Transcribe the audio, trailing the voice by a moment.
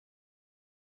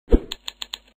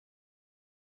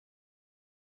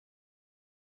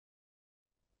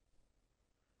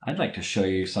I'd like to show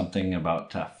you something about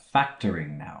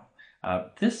factoring now.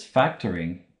 This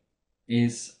factoring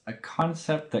is a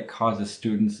concept that causes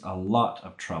students a lot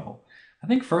of trouble. I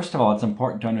think first of all, it's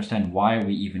important to understand why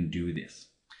we even do this.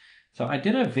 So I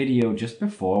did a video just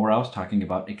before where I was talking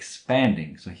about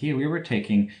expanding. So here we were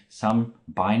taking some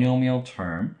binomial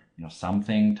term,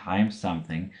 something times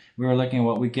something. We were looking at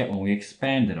what we get when we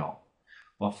expand it all.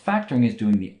 Well, factoring is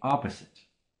doing the opposite.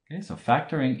 Okay, so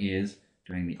factoring is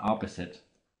doing the opposite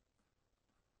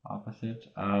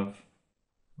of,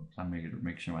 oops, I'm going to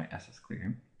make sure my S is clear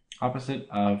here. Opposite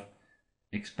of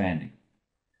expanding.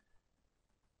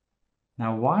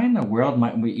 Now, why in the world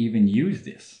might we even use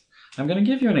this? I'm going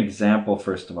to give you an example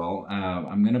first of all.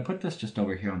 I'm going to put this just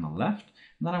over here on the left,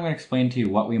 and then I'm going to explain to you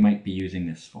what we might be using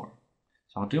this for.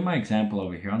 So I'll do my example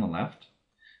over here on the left.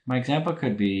 My example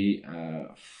could be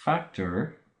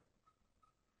factor,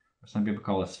 or some people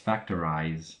call this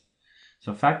factorize.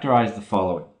 So factorize the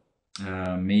following.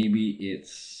 Maybe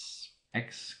it's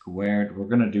x squared. We're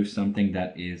going to do something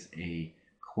that is a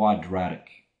quadratic.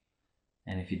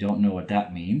 And if you don't know what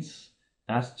that means,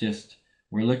 that's just,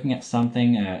 we're looking at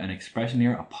something, an expression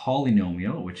here, a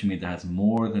polynomial, which means it has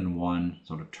more than one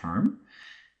sort of term.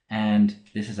 And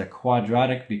this is a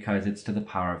quadratic because it's to the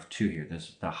power of 2 here.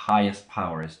 The highest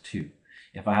power is 2.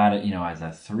 If I had it, as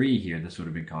a 3 here, this would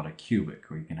have been called a cubic,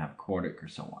 or you can have quartic or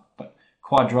so on. But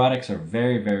quadratics are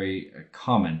very, very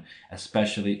common,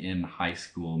 especially in high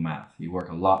school math. You work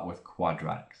a lot with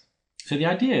quadratics. So the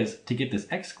idea is to get this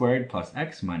x squared plus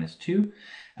x minus 2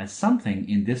 as something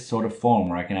in this sort of form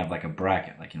where I can have like a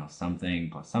bracket, like, something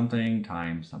plus something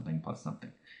times something plus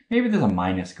something. Maybe there's a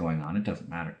minus going on, it doesn't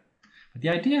matter. But the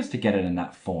idea is to get it in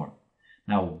that form.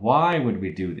 Now, why would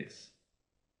we do this?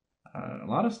 A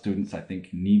lot of students, I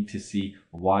think, need to see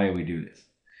why we do this.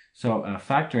 So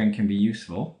factoring can be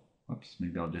useful. Oops,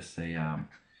 maybe I'll just say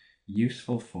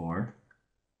useful for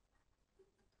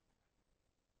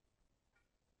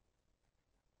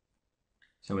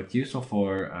it's useful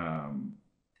for,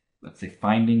 let's say,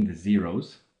 finding the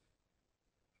zeros.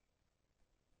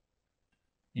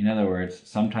 In other words,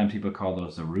 sometimes people call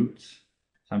those the roots.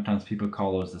 Sometimes people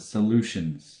call those the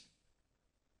solutions.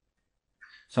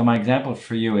 So my example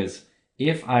for you is,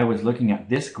 if I was looking at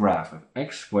this graph of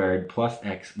x squared plus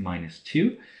x minus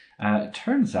 2, it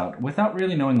turns out, without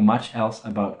really knowing much else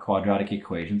about quadratic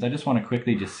equations, I just want to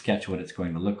quickly just sketch what it's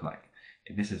going to look like.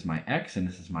 This is my x and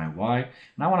this is my y,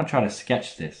 and I want to try to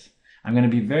sketch this. I'm going to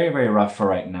be very, very rough for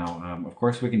right now. Of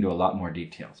course, we can do a lot more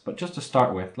details, but just to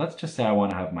start with, let's just say I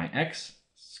want to have my x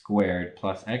squared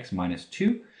plus x minus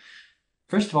 2.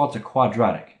 First of all, it's a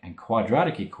quadratic, and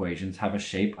quadratic equations have a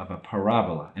shape of a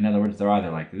parabola. In other words, they're either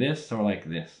like this or like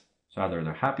this. So either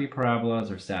they're happy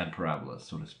parabolas or sad parabolas,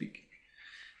 so to speak.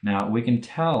 Now, we can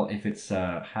tell if it's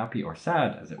happy or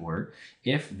sad, as it were,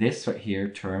 if this right here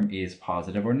term is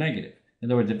positive or negative. In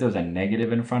other words, if there was a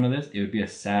negative in front of this, it would be a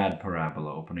sad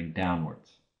parabola opening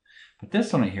downwards. But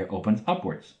this one right here opens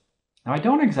upwards. Now, I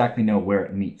don't exactly know where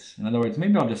it meets. In other words,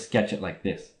 maybe I'll just sketch it like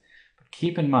this.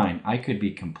 Keep in mind, I could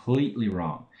be completely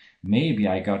wrong. Maybe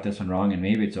I got this one wrong and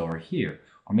maybe it's over here.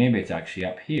 Or maybe it's actually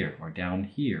up here or down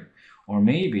here. Or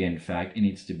maybe, in fact, it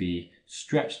needs to be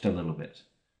stretched a little bit.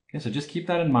 Okay, so just keep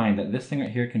that in mind, that this thing right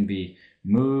here can be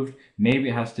moved. Maybe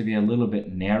it has to be a little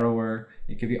bit narrower.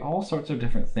 It could be all sorts of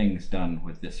different things done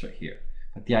with this right here.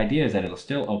 But the idea is that it'll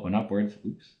still open upwards.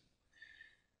 Oops.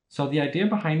 So the idea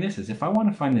behind this is, if I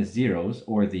want to find the zeros,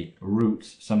 or the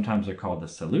roots, sometimes they're called the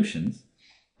solutions,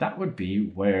 that would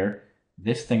be where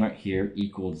this thing right here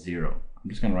equals 0. I'm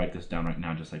just going to write this down right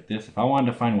now just like this. If I wanted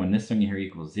to find when this thing here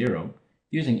equals 0,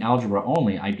 using algebra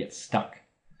only, I'd get stuck.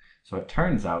 So it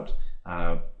turns out,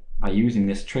 by using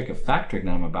this trick of factoring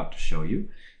that I'm about to show you,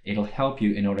 it'll help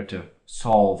you in order to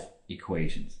solve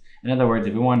equations. In other words,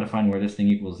 if we wanted to find where this thing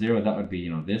equals 0, that would be,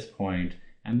 this point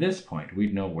and this point.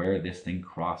 We'd know where this thing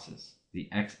crosses the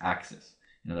x-axis.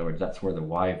 In other words, that's where the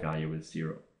y value is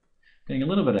 0. Getting a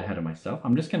little bit ahead of myself,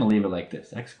 I'm just going to leave it like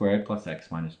this, x squared plus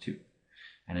x minus 2.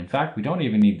 And in fact, we don't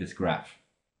even need this graph.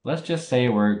 Let's just say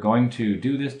we're going to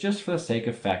do this just for the sake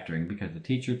of factoring because the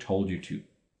teacher told you to.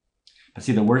 But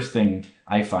see, the worst thing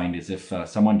I find is if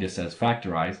someone just says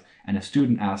factorize and a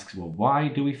student asks, well, why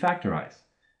do we factorize?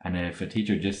 And if a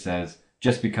teacher just says,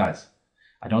 just because.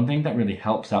 I don't think that really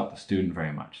helps out the student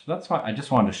very much. So that's why I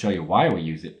just wanted to show you why we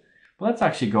use it. But let's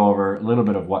actually go over a little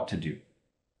bit of what to do.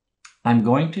 I'm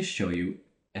going to show you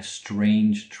a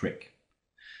strange trick.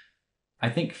 I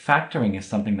think factoring is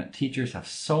something that teachers have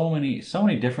so many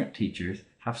different teachers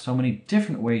have so many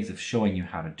different ways of showing you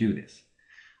how to do this.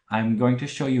 I'm going to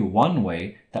show you one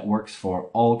way that works for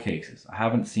all cases. I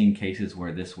haven't seen cases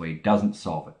where this way doesn't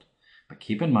solve it. But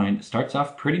keep in mind, it starts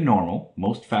off pretty normal.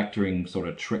 Most factoring sort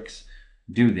of tricks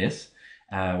do this,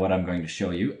 what I'm going to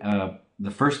show you,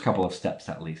 the first couple of steps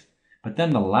at least. But then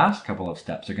the last couple of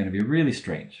steps are going to be really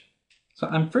strange. So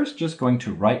I'm first just going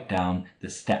to write down the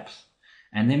steps.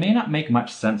 And they may not make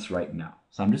much sense right now.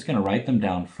 So I'm just going to write them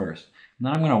down first. And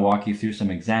then I'm going to walk you through some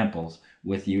examples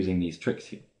with using these tricks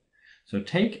here. So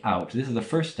take out, this is the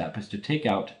first step, is to take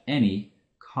out any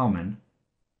common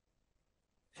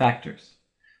factors.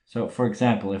 So for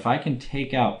example, if I can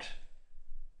take out,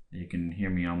 you can hear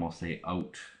me almost say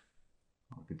out.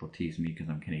 Well, people tease me because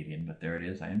I'm Canadian, but there it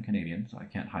is. I am Canadian, so I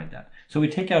can't hide that. So we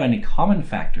take out any common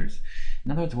factors.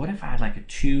 In other words, what if I had like a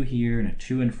 2 here and a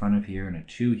 2 in front of here and a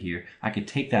 2 here? I could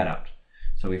take that out.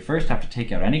 So we first have to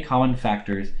take out any common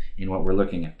factors in what we're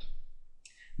looking at.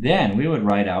 Then we would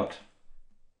write out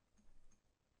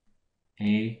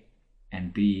A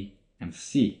and B and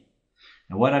C.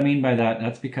 And what I mean by that,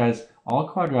 that's because all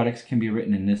quadratics can be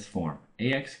written in this form.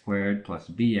 ax squared plus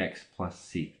bx plus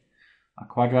c. A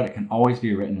quadratic can always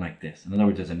be written like this. In other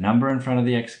words, there's a number in front of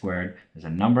the x squared, there's a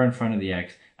number in front of the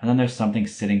x, and then there's something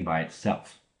sitting by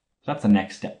itself. So that's the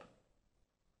next step.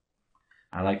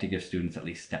 I like to give students at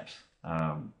least steps.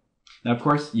 Now, of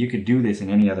course, you could do this in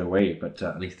any other way, but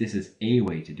at least this is a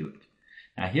way to do it.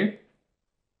 Now here,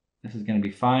 this is going to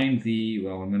be find the,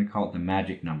 well, I'm going to call it the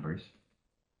magic numbers.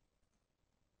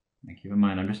 And keep in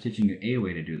mind, I'm just teaching you a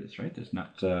way to do this, right? There's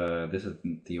not, this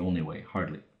isn't the only way,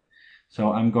 hardly.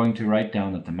 So I'm going to write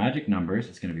down that the magic numbers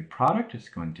is going to be product, is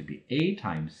going to be A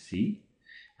times C,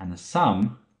 and the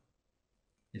sum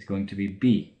is going to be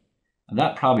B. Now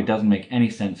that probably doesn't make any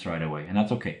sense right away, and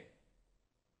that's okay.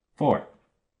 4.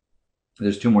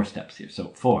 There's 2 more steps here. So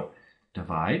 4,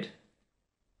 divide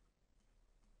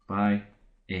by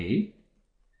A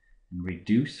and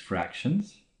reduce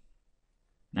fractions.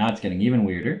 Now it's getting even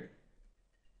weirder.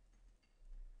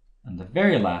 And the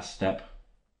very last step,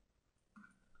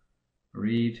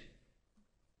 read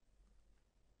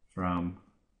from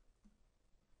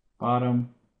bottom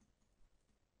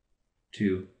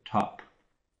to top.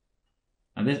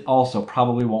 Now this also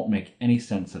probably won't make any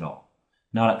sense at all,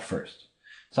 not at first.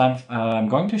 So I'm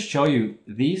going to show you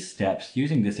these steps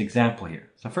using this example here.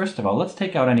 So first of all, let's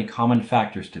take out any common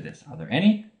factors to this. Are there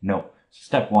any? No. So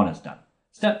step 1 is done.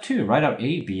 Step 2, write out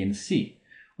A, B, and C.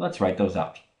 Let's write those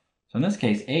out. So in this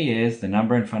case, A is the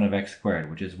number in front of x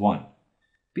squared, which is 1.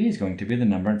 B is going to be the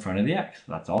number in front of the x,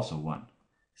 that's also 1.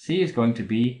 C is going to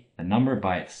be the number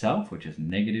by itself, which is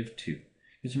negative 2.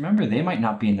 Because remember, they might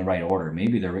not be in the right order.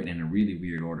 Maybe they're written in a really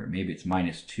weird order. Maybe it's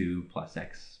minus 2 plus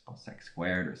x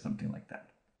squared or something like that.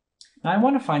 Now I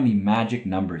want to find the magic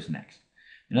numbers next.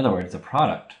 In other words, the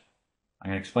product. I'm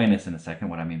going to explain this in a second,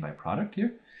 what I mean by product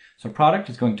here. So product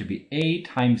is going to be A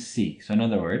times C. So in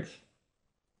other words,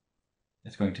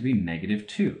 it's going to be negative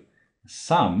 2. The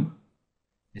sum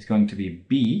is going to be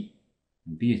B,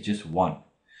 and B is just 1.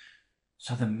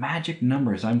 So the magic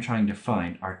numbers I'm trying to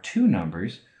find are 2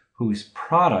 numbers whose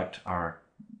product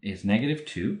is negative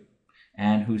 2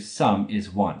 and whose sum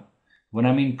is 1. When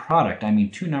I mean product, I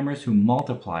mean 2 numbers who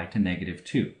multiply to negative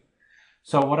 2.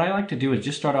 So what I like to do is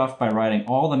just start off by writing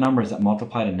all the numbers that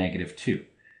multiply to negative 2.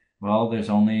 Well, there's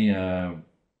only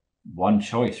one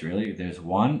choice, really. There's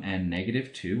 1 and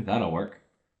negative 2. That'll work.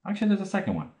 Actually, there's a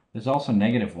second one. There's also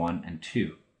negative 1 and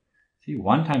 2. See,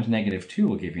 1 times negative 2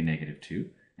 will give you negative 2,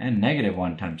 and negative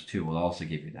 1 times 2 will also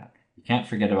give you that. You can't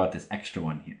forget about this extra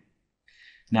one here.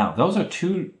 Now, those are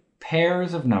 2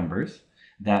 pairs of numbers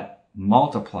that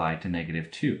multiply to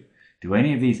negative 2. Do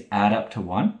any of these add up to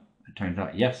 1? It turns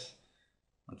out yes.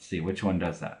 Let's see, which one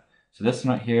does that? So this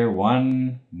one right here,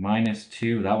 1 minus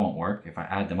 2, that won't work. If I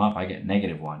add them up, I get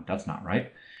negative 1. That's not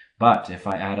right. But if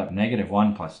I add up negative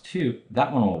 1 plus 2,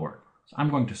 that one will work. So I'm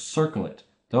going to circle it.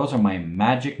 Those are my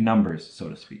magic numbers, so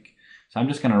to speak. So I'm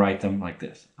just going to write them like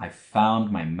this. I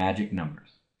found my magic numbers.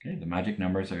 Okay, the magic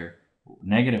numbers are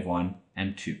negative 1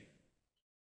 and 2.